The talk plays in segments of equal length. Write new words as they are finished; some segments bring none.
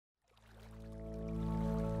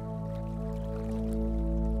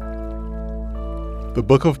The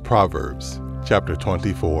Book of Proverbs, chapter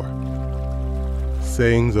 24.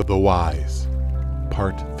 Sayings of the Wise,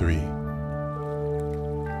 Part 3.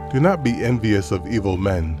 Do not be envious of evil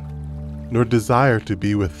men, nor desire to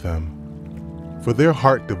be with them, for their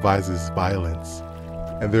heart devises violence,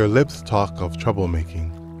 and their lips talk of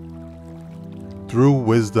troublemaking. Through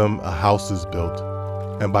wisdom a house is built,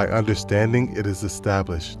 and by understanding it is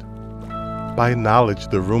established. By knowledge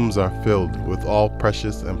the rooms are filled with all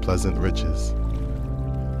precious and pleasant riches.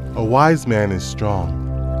 A wise man is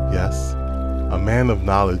strong, yes, a man of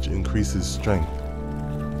knowledge increases strength.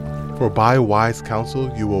 For by wise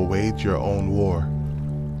counsel you will wage your own war,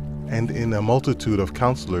 and in a multitude of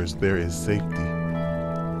counselors there is safety.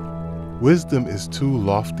 Wisdom is too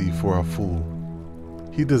lofty for a fool.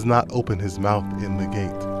 He does not open his mouth in the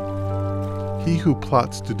gate. He who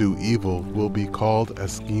plots to do evil will be called a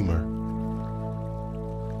schemer.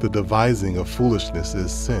 The devising of foolishness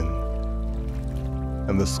is sin,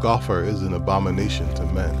 and the scoffer is an abomination to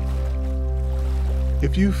men.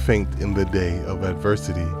 If you faint in the day of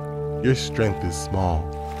adversity, your strength is small.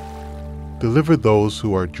 Deliver those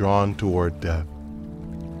who are drawn toward death,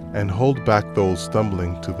 and hold back those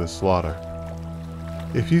stumbling to the slaughter.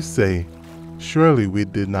 If you say, "Surely we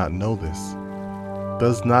did not know this,"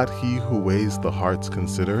 does not he who weighs the hearts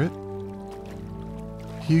consider it?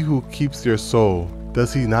 He who keeps your soul,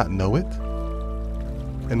 does he not know it?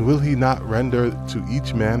 And will he not render to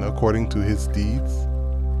each man according to his deeds?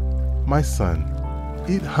 My son,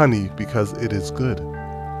 eat honey because it is good,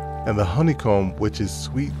 and the honeycomb which is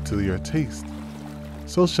sweet to your taste.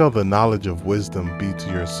 So shall the knowledge of wisdom be to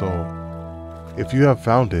your soul. If you have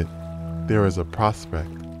found it, there is a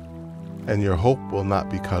prospect, and your hope will not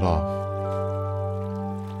be cut off.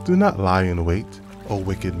 Do not lie in wait, O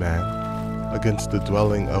wicked man, against the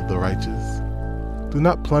dwelling of the righteous. Do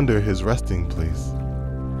not plunder his resting place.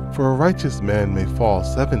 For a righteous man may fall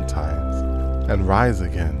 7 times and rise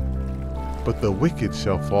again, but the wicked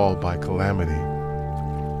shall fall by calamity.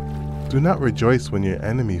 Do not rejoice when your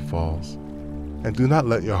enemy falls, and do not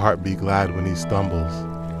let your heart be glad when he stumbles.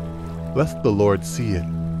 Lest the Lord see it,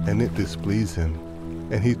 and it displease him,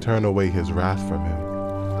 and he turn away his wrath from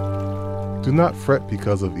him. Do not fret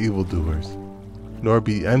because of evildoers, nor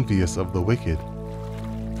be envious of the wicked,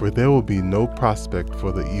 for there will be no prospect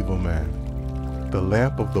for the evil man. The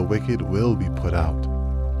lamp of the wicked will be put out.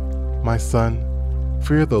 My son,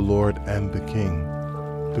 fear the Lord and the king.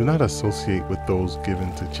 Do not associate with those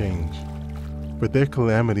given to change, for their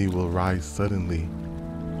calamity will rise suddenly,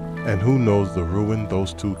 and who knows the ruin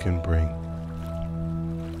those two can bring.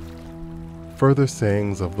 Further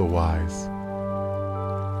sayings of the wise.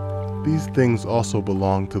 These things also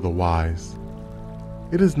belong to the wise.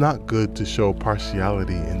 It is not good to show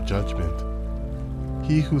partiality in judgment.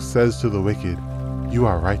 He who says to the wicked, "You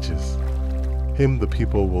are righteous," him the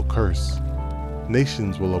people will curse.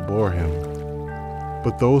 Nations will abhor him.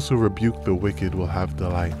 But those who rebuke the wicked will have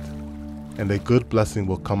delight, and a good blessing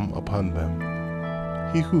will come upon them.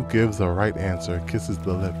 He who gives a right answer kisses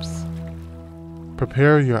the lips.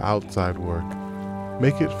 Prepare your outside work.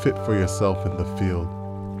 Make it fit for yourself in the field,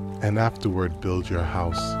 and afterward build your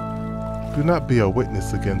house. Do not be a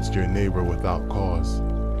witness against your neighbor without cause.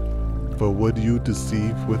 For would you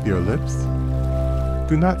deceive with your lips?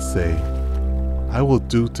 Do not say, "I will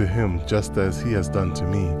do to him just as he has done to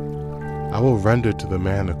me. I will render to the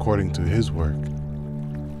man according to his work."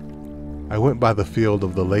 I went by the field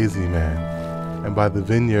of the lazy man, and by the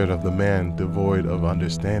vineyard of the man devoid of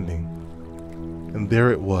understanding. And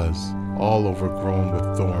there it was, all overgrown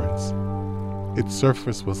with thorns. Its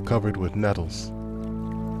surface was covered with nettles.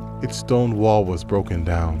 Its stone wall was broken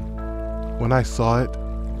down. When I saw it,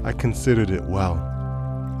 I considered it well.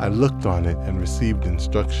 I looked on it and received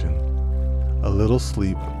instruction. A little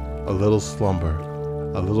sleep, a little slumber,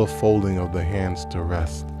 a little folding of the hands to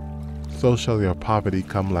rest. So shall your poverty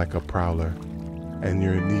come like a prowler, and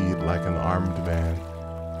your need like an armed man.